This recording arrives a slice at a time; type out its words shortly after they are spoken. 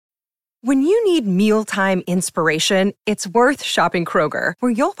When you need mealtime inspiration, it's worth shopping Kroger,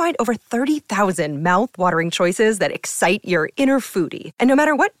 where you'll find over 30,000 mouth-watering choices that excite your inner foodie. And no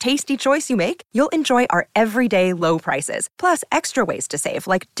matter what tasty choice you make, you'll enjoy our everyday low prices, plus extra ways to save,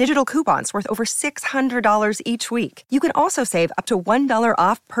 like digital coupons worth over $600 each week. You can also save up to $1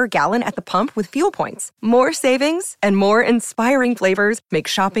 off per gallon at the pump with fuel points. More savings and more inspiring flavors make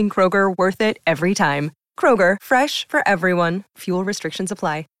shopping Kroger worth it every time. Kroger, fresh for everyone. Fuel restrictions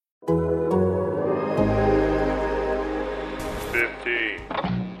apply. 15.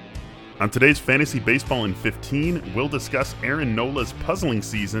 On today's Fantasy Baseball in 15, we'll discuss Aaron Nola's puzzling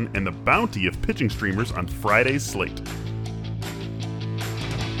season and the bounty of pitching streamers on Friday's slate.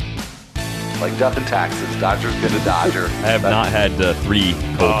 Like death and taxes, Dodger's gonna Dodger. I have not had 3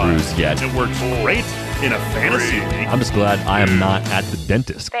 cold brews yet. It works great in a fantasy league. I'm just glad I am not at the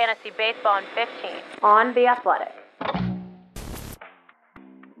dentist. Fantasy Baseball in 15 on The Athletic.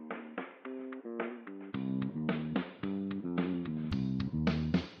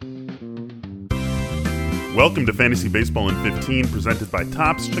 Welcome to Fantasy Baseball in 15, presented by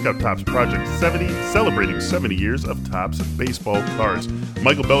Topps. Check out Topps Project 70, celebrating 70 years of Topps baseball cards.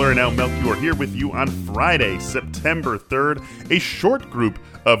 Michael Beller and Al Melchior here with you on Friday, September 3rd. A short group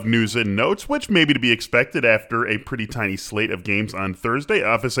of news and notes, which may be to be expected after a pretty tiny slate of games on Thursday.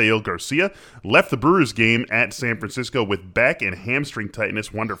 Avisail Garcia left the Brewers game at San Francisco with back and hamstring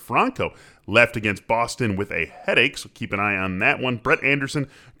tightness. Wander Franco left against Boston with a headache, so keep an eye on that one. Brett Anderson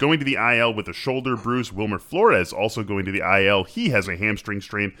going to the IL with a shoulder bruise. Wilmer Flores also going to the IL. He has a hamstring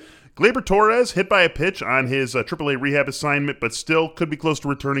strain. Gleyber Torres hit by a pitch on his AAA rehab assignment, but still could be close to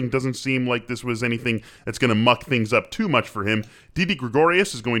returning. Doesn't seem like this was anything that's going to muck things up too much for him. Didi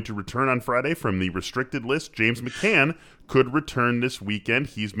Gregorius is going to return on Friday from the restricted list. James McCann could return this weekend.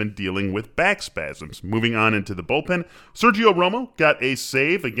 He's been dealing with back spasms. Moving on into the bullpen, Sergio Romo got a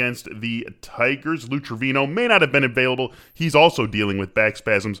save against the Tigers. Lou Trevino may not have been available. He's also dealing with back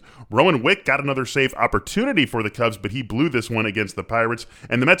spasms. Rowan Wick got another save opportunity for the Cubs, but he blew this one against the Pirates.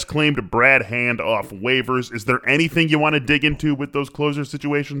 And the Mets claimed Brad Hand off waivers. Is there anything you want to dig into with those closer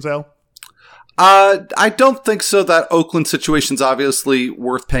situations, Al? I don't think so. That Oakland situation's obviously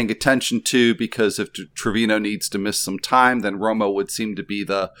worth paying attention to, because if Trevino needs to miss some time, then Romo would seem to be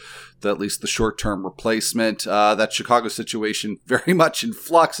the at least the short-term replacement. That Chicago situation very much in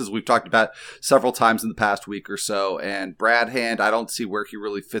flux, as we've talked about several times in the past week or so. And Brad Hand, I don't see where he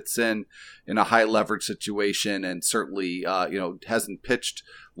really fits in a high leverage situation, and certainly hasn't pitched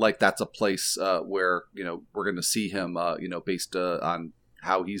like that's a place where we're going to see him based on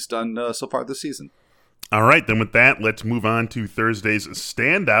how he's done so far this season. All right, then with that, let's move on to Thursday's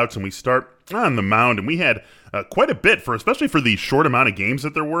standouts, and we start on the mound. And we had quite a bit, especially for the short amount of games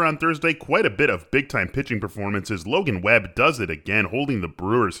that there were on Thursday, quite a bit of big-time pitching performances. Logan Webb does it again, holding the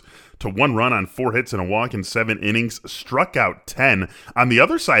Brewers to 1 run on 4 hits and a walk in 7 innings, struck out 10. On the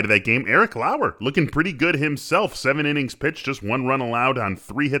other side of that game, Eric Lauer looking pretty good himself. 7 innings pitched, just 1 run allowed on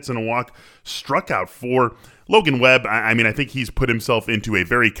 3 hits and a walk, struck out 4. Logan Webb, I think he's put himself into a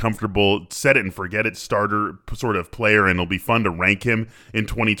very comfortable set-it-and-forget-it starter sort of player, and it'll be fun to rank him in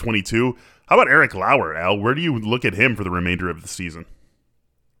 2022. How about Eric Lauer, Al? Where do you look at him for the remainder of the season?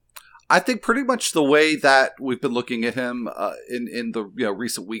 I think pretty much the way that we've been looking at him in the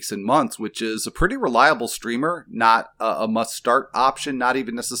recent weeks and months, which is a pretty reliable streamer, not a must-start option, not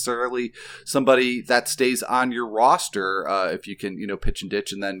even necessarily somebody that stays on your roster if you can pitch and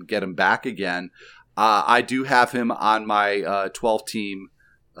ditch and then get him back again. I do have him on my 12-team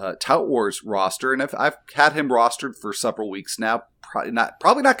Tout Wars roster, and I've had him rostered for several weeks now.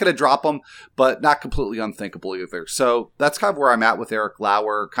 Probably not going to drop him, but not completely unthinkable either. So that's kind of where I'm at with Eric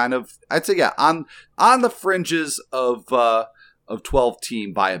Lauer. Kind of, I'd say, on the fringes of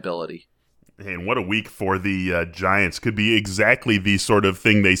 12-team viability. And what a week for the Giants. Could be exactly the sort of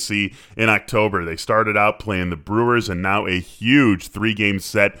thing they see in October. They started out playing the Brewers, and now a huge 3-game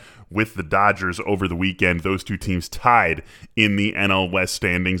set with the Dodgers over the weekend. Those two teams tied in the NL West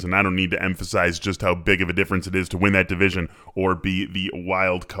standings, and I don't need to emphasize just how big of a difference it is to win that division or be the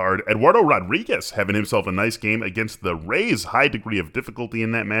wild card. Eduardo Rodriguez having himself a nice game against the Rays. High degree of difficulty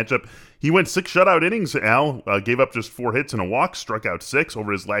in that matchup. He went 6 shutout innings, Al. Gave up just 4 hits and a walk, struck out 6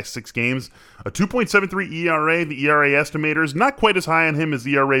 over his last 6 games. A 2.73 ERA. The ERA estimators not quite as high on him as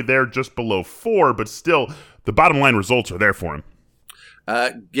ERA there, just below 4, but still the bottom line results are there for him.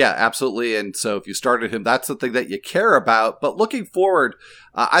 Yeah, absolutely. And so if you started him, that's the thing that you care about. But looking forward,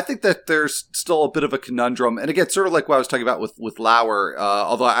 I think that there's still a bit of a conundrum. And again, sort of like what I was talking about with Lauer,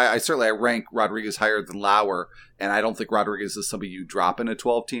 although I certainly rank Rodriguez higher than Lauer, and I don't think Rodriguez is somebody you drop in a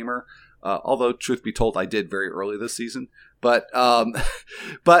 12-teamer. Although, truth be told, I did very early this season. But I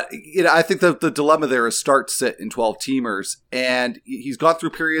think the dilemma there is start sit in 12 teamers, and he's gone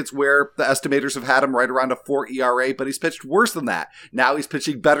through periods where the estimators have had him right around a 4 ERA, but he's pitched worse than that. Now he's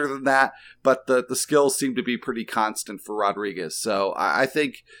pitching better than that, but the skills seem to be pretty constant for Rodriguez. So I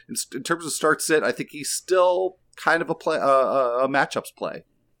think in terms of start sit, I think he's still kind of a matchups play.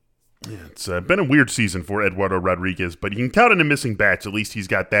 Yeah, it's been a weird season for Eduardo Rodriguez, but you can count on him missing bats. At least he's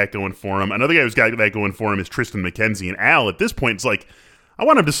got that going for him. Another guy who's got that going for him is Triston McKenzie. And Al, at this point, it's like, I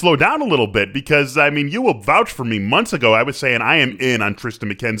want him to slow down a little bit because, I mean, you will vouch for me. Months ago, I was saying I am in on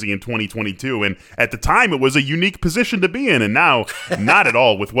Triston McKenzie in 2022, and at the time, it was a unique position to be in, and now, not at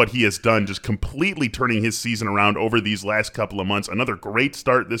all with what he has done, just completely turning his season around over these last couple of months. Another great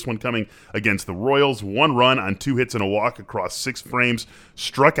start, this one coming against the Royals. 1 run on 2 hits and a walk across 6 frames,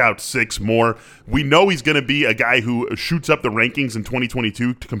 struck out 6 more. We know he's going to be a guy who shoots up the rankings in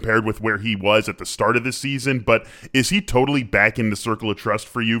 2022 compared with where he was at the start of the season, but is he totally back in the circle of trust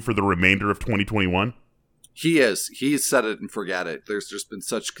for you for the remainder of 2021? He is. He's set it and forget it. There's just been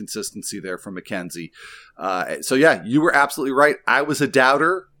such consistency there from McKenzie. So yeah, you were absolutely right. I was a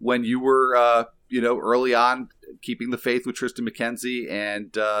doubter when you were, early on keeping the faith with Triston McKenzie,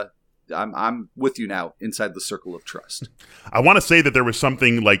 and I'm with you now inside the circle of trust. I want to say that there was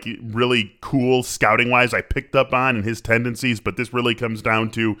something like really cool scouting wise I picked up on in his tendencies, but this really comes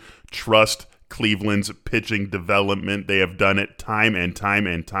down to trust Cleveland's pitching development. They have done it time and time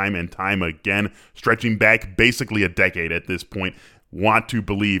and time and time again, stretching back basically a decade at this point. Want to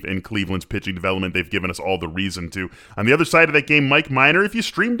believe in Cleveland's pitching development. They've given us all the reason to. On the other side of that game, Mike Minor, if you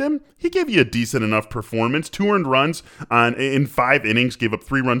streamed him, he gave you a decent enough performance. 2 earned runs in 5 innings, gave up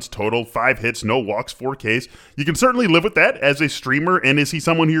 3 runs total, 5 hits, no walks, 4 Ks. You can certainly live with that as a streamer, and is he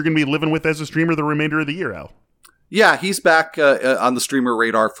someone who you're going to be living with as a streamer the remainder of the year, Al? Yeah, he's back on the streamer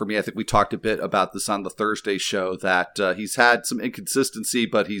radar for me. I think we talked a bit about this on the Thursday show, that he's had some inconsistency,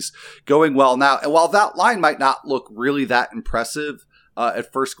 but he's going well now. And while that line might not look really that impressive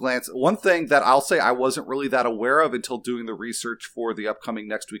at first glance, one thing that I'll say I wasn't really that aware of until doing the research for the upcoming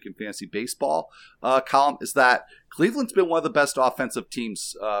Next Week in Fantasy Baseball column is that Cleveland's been one of the best offensive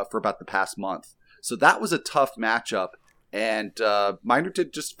teams for about the past month. So that was a tough matchup, and Minor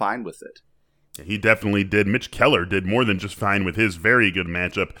did just fine with it. He definitely did. Mitch Keller did more than just fine with his very good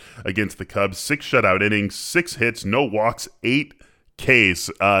matchup against the Cubs. 6 shutout innings, 6 hits, no walks, 8 Ks.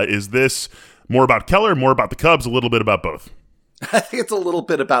 Is this more about Keller, more about the Cubs, a little bit about both? I think it's a little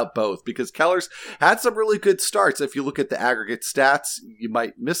bit about both, because Keller's had some really good starts. If you look at the aggregate stats, you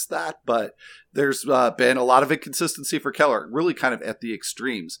might miss that, but there's been a lot of inconsistency for Keller, really kind of at the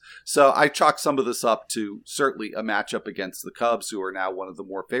extremes. So I chalk some of this up to certainly a matchup against the Cubs, who are now one of the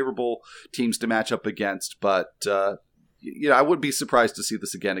more favorable teams to match up against. But, I wouldn't be surprised to see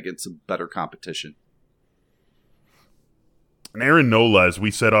this again against some better competition. And Aaron Nola, as we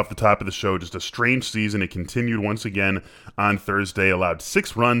said off the top of the show, just a strange season. It continued once again on Thursday. Allowed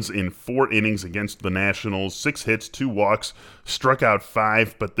 6 runs in 4 innings against the Nationals, 6 hits, 2 walks, struck out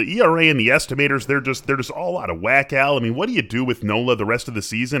 5. But the ERA and the estimators, they're just all out of whack, Al. I mean, what do you do with Nola the rest of the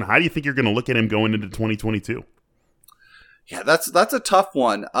season? How do you think you're going to look at him going into 2022? Yeah, that's a tough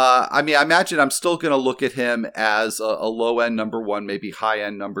one. I imagine I'm still going to look at him as a low-end number 1, maybe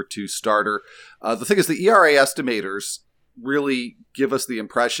high-end number 2 starter. The thing is, the ERA estimators really give us the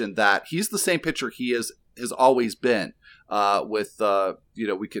impression that he's the same pitcher he has always been, with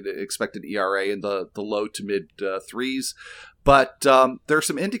we could expect an ERA in the low to mid 3s. But there are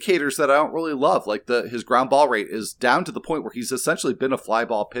some indicators that I don't really love, like his ground ball rate is down to the point where he's essentially been a fly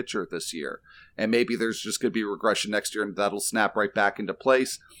ball pitcher this year. And maybe there's just going to be regression next year, and that'll snap right back into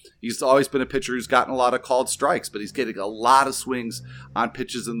place. He's always been a pitcher who's gotten a lot of called strikes, but he's getting a lot of swings on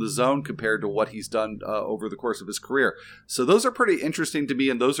pitches in the zone compared to what he's done over the course of his career. So those are pretty interesting to me,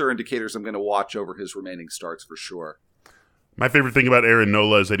 and those are indicators I'm going to watch over his remaining starts for sure. My favorite thing about Aaron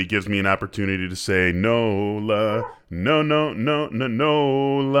Nola is that he gives me an opportunity to say, Nola, Nola,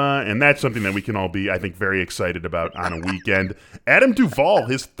 and that's something that we can all be, I think, very excited about on a weekend. Adam Duvall,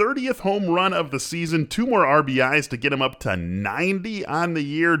 his 30th home run of the season, 2 more RBIs to get him up to 90 on the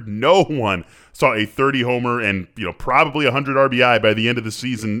year. No one saw a 30-homer and probably 100 RBI by the end of the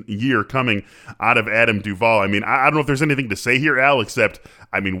season year coming out of Adam Duvall. I mean, I don't know if there's anything to say here, Al, except,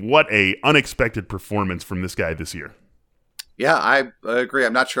 what a unexpected performance from this guy this year. Yeah, I agree.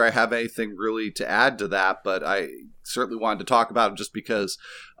 I'm not sure I have anything really to add to that, but I certainly wanted to talk about him just because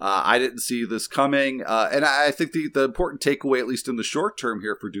I didn't see this coming. And I think the important takeaway, at least in the short term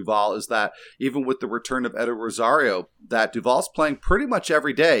here for Duvall, is that even with the return of Edo Rosario, that Duvall's playing pretty much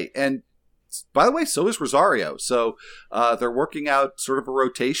every day. And by the way, so is Rosario. So they're working out sort of a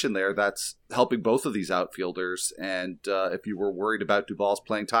rotation there that's helping both of these outfielders. And if you were worried about Duvall's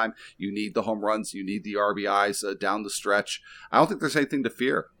playing time, you need the home runs, you need the RBIs down the stretch. I don't think there's anything to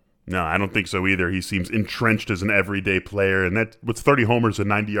fear. No, I don't think so either. He seems entrenched as an everyday player, and that with 30 homers and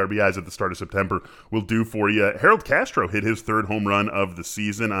 90 RBIs at the start of September will do for you. Harold Castro hit his third home run of the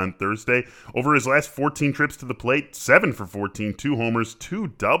season on Thursday. Over his last 14 trips to the plate, 7 for 14, 2 homers, 2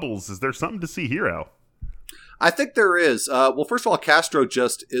 doubles. Is there something to see here, Al? I think there is. Well, first of all, Castro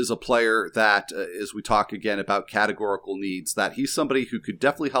just is a player that, as we talk again about categorical needs, that he's somebody who could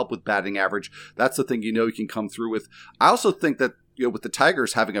definitely help with batting average. That's the thing he can come through with. I also think that with the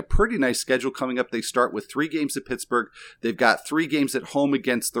Tigers having a pretty nice schedule coming up, they start with 3 games at Pittsburgh. They've got 3 games at home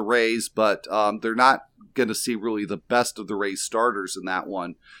against the Rays, but they're not going to see really the best of the Rays starters in that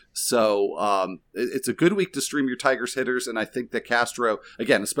one. So it's a good week to stream your Tigers hitters, and I think that Castro,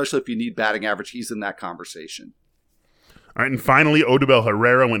 again, especially if you need batting average, he's in that conversation. All right, and finally, Odubel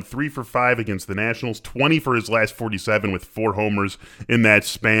Herrera went 3 for 5 against the Nationals, 20 for his last 47 with 4 homers in that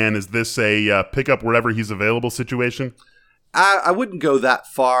span. Is this a pick up wherever he's available situation? I wouldn't go that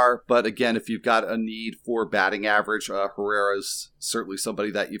far, but again, if you've got a need for batting average, Herrera's certainly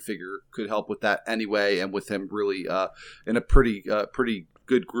somebody that you figure could help with that anyway, and with him really in a pretty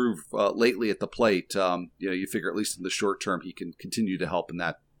good groove lately at the plate, you figure at least in the short term he can continue to help in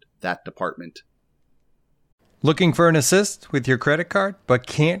that department. Looking for an assist with your credit card, but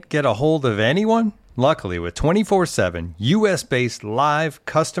can't get a hold of anyone? Luckily, with 24/7 U.S.-based live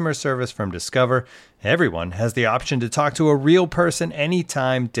customer service from Discover, everyone has the option to talk to a real person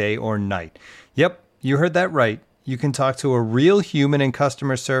anytime, day or night. Yep, you heard that right. You can talk to a real human in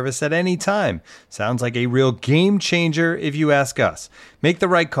customer service at any time. Sounds like a real game changer if you ask us. Make the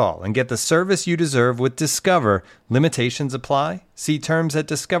right call and get the service you deserve with Discover. Limitations apply. See terms at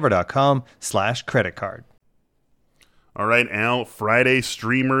discover.com/creditcard. All right, Al, Friday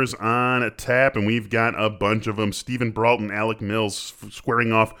streamers on tap, and we've got a bunch of them. Stephen Brault and Alec Mills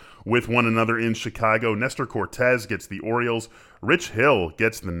squaring off with one another in Chicago. Nestor Cortez gets the Orioles. Rich Hill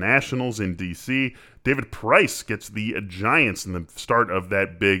gets the Nationals in D.C. David Price gets the Giants in the start of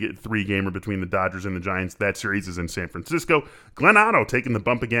that big 3-gamer between the Dodgers and the Giants. That series is in San Francisco. Glenn Otto taking the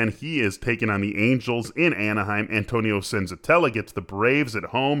bump again. He is taking on the Angels in Anaheim. Antonio Senzatella gets the Braves at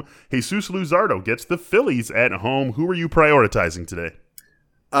home. Jesus Luzardo gets the Phillies at home. Who are you prioritizing today?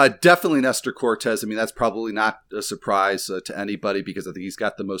 Definitely Nestor Cortez. I mean, that's probably not a surprise to anybody because I think he's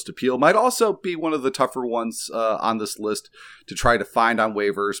got the most appeal. Might also be one of the tougher ones on this list to try to find on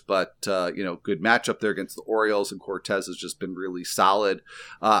waivers, but, good matchup there against the Orioles, and Cortez has just been really solid.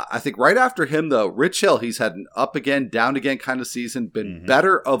 I think right after him, though, Rich Hill, he's had an up again, down again kind of season, been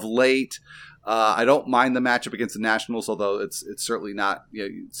better of late. I don't mind the matchup against the Nationals, although it's certainly not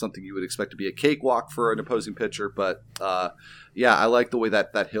something you would expect to be a cakewalk for an opposing pitcher. But I like the way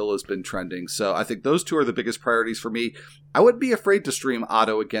that Hill has been trending. So I think those two are the biggest priorities for me. I wouldn't be afraid to stream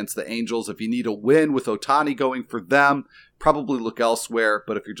Otto against the Angels. If you need a win with Ohtani going for them, probably look elsewhere.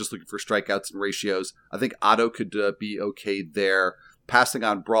 But if you're just looking for strikeouts and ratios, I think Otto could be okay there. Passing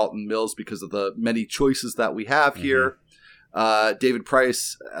on Brault and Mills because of the many choices that we have here. David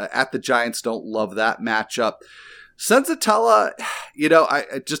Price at the Giants, don't love that matchup. Senzatella,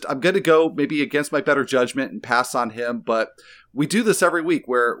 I'm going to go maybe against my better judgment and pass on him, but we do this every week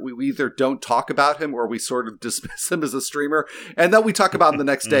where we either don't talk about him or we sort of dismiss him as a streamer, and then we talk about him the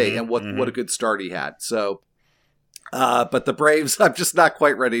next day and what a good start he had. So, but the Braves, I'm just not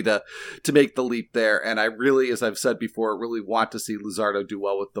quite ready to make the leap there. And I really, as I've said before, really want to see Luzardo do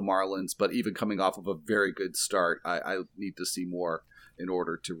well with the Marlins. But even coming off of a very good start, I need to see more in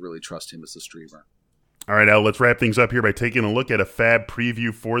order to really trust him as a streamer. All right, Al, let's wrap things up here by taking a look at a fab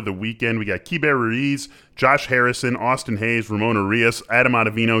preview for the weekend. We got Keibert Ruiz, Josh Harrison, Austin Hayes, Ramon Urias, Adam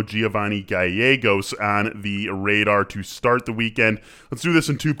Ottavino, Giovanni Gallegos on the radar to start the weekend. Let's do this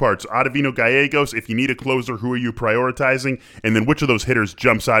in 2 parts. Ottavino, Gallegos, if you need a closer, who are you prioritizing? And then which of those hitters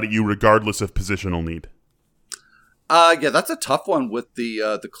jumps out at you regardless of positional need? That's a tough one with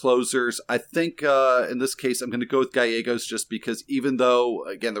the closers. I think in this case I'm going to go with Gallegos just because even though,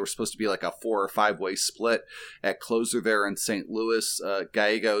 again, there was supposed to be like a 4 or 5 way split at closer there in St. Louis,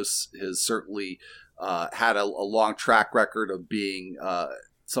 Gallegos has certainly had a long track record of being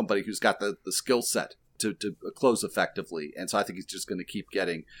somebody who's got the skill set to close effectively. And so I think he's just going to keep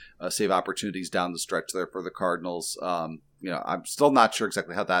getting save opportunities down the stretch there for the Cardinals. I'm still not sure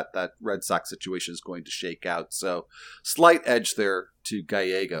exactly how that Red Sox situation is going to shake out. So slight edge there to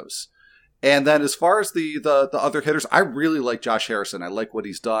Gallegos. And then as far as the other hitters, I really like Josh Harrison. I like what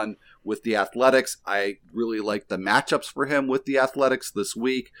he's done with the Athletics. I really like the matchups for him with the Athletics this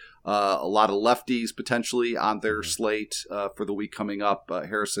week. A lot of lefties potentially on their slate for the week coming up.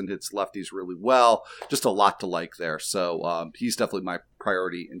 Harrison hits lefties really well. Just a lot to like there. So he's definitely my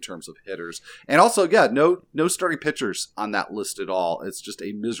priority in terms of hitters. And also, no starting pitchers on that list at all. It's just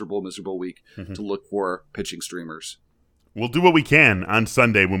a miserable week to look for pitching streamers. We'll do what we can on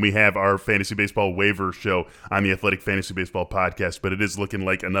Sunday when we have our fantasy baseball waiver show on the Athletic Fantasy Baseball podcast, but it is looking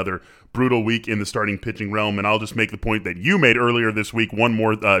like another brutal week in the starting pitching realm, and I'll just make the point that you made earlier this week, one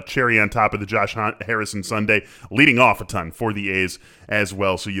more cherry on top of the Josh Harrison Sunday, leading off a ton for the A's as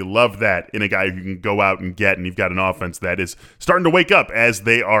well, so you love that in a guy who you can go out and get, and you've got an offense that is starting to wake up as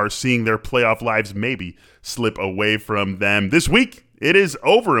they are seeing their playoff lives maybe slip away from them. This week, it is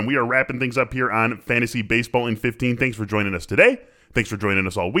over, and we are wrapping things up here on Fantasy Baseball in 15. Thanks for joining us today. Thanks for joining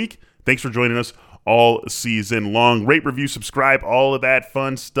us all week. Thanks for joining us all season long. Rate, review, subscribe, all of that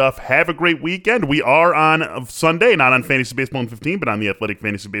fun stuff. Have a great weekend. We are on Sunday, not on Fantasy Baseball in 15, but on the Athletic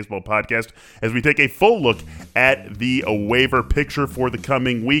Fantasy Baseball podcast as we take a full look at the waiver picture for the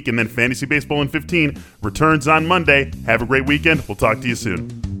coming week. And then Fantasy Baseball in 15 returns on Monday. Have a great weekend. We'll talk to you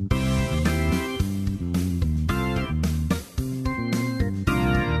soon.